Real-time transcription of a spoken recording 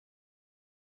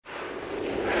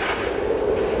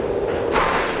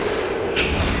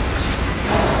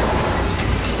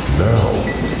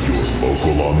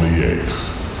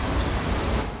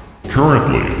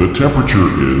Currently, the temperature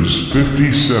is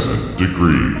 57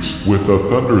 degrees with a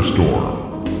thunderstorm.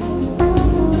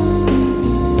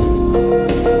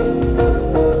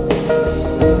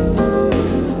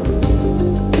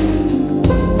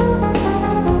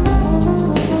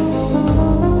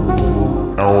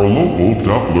 Our local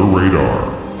Doppler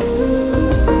radar.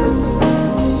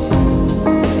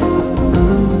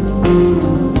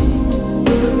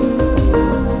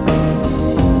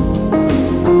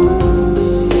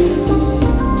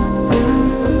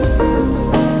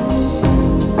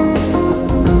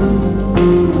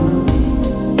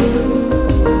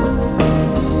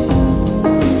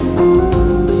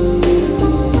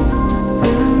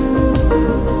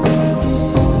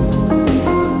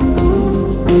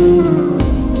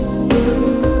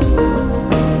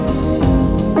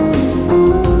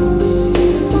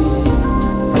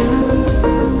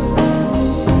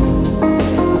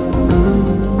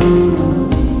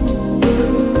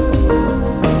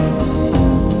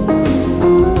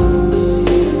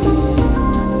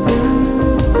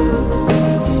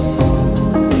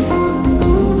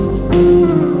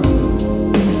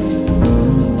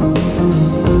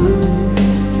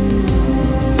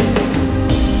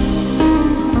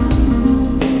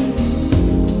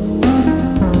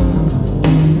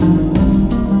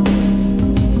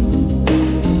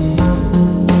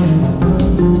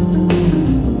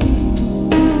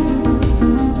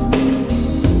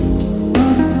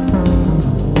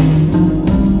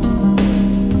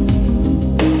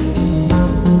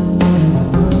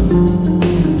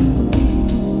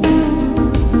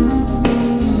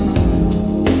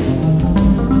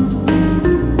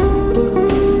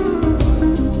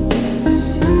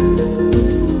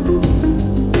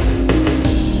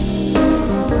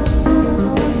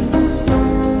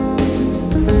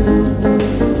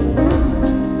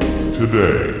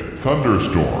 Today,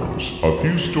 thunderstorms. A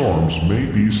few storms may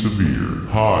be severe.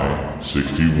 High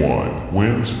 61.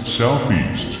 Winds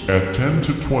southeast at 10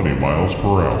 to 20 miles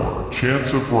per hour.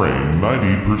 Chance of rain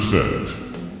 90%.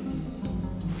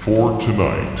 For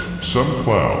tonight, some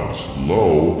clouds.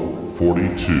 Low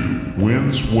 42.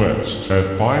 Winds west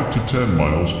at 5 to 10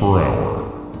 miles per hour.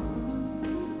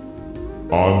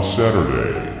 On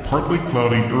Saturday, partly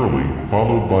cloudy early,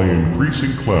 followed by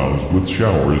increasing clouds with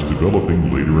showers developing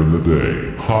later in the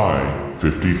day. High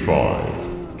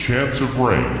 55. Chance of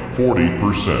rain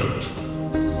 40%.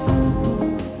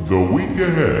 The week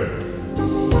ahead.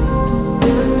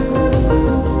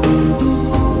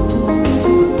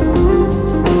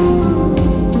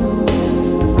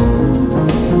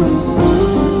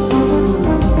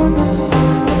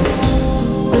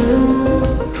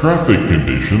 Traffic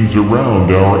conditions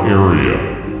around our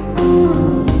area.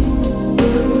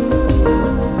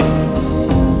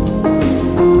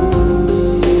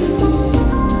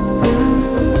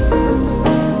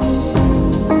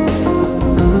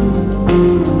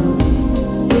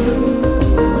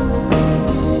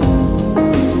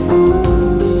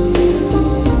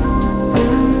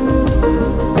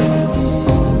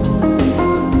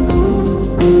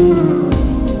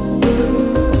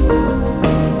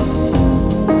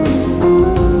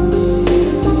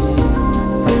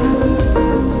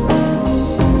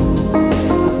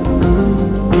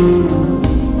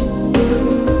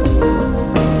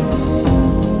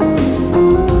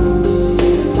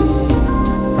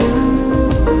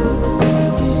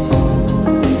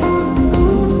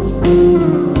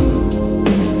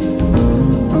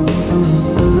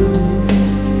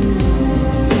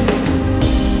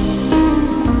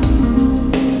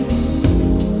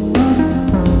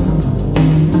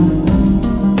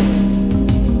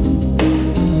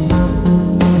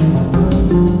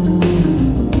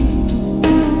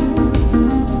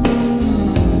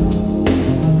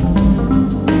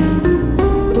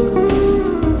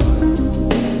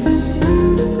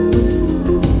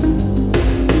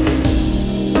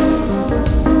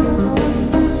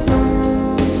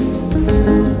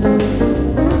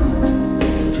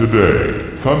 Today,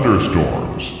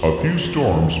 thunderstorms. A few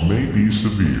storms may be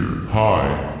severe.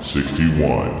 High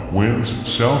 61. Winds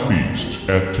southeast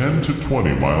at 10 to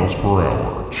 20 miles per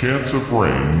hour. Chance of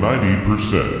rain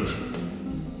 90%.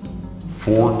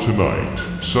 For tonight,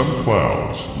 some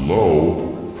clouds.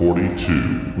 Low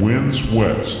 42. Winds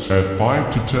west at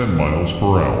 5 to 10 miles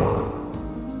per hour.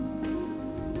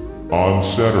 On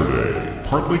Saturday,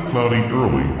 partly cloudy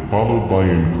early, followed by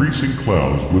increasing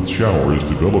clouds with showers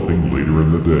developing later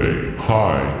in the day.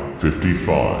 High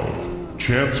 55.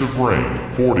 Chance of rain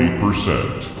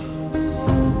 40%.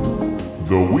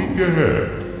 The week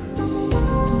ahead.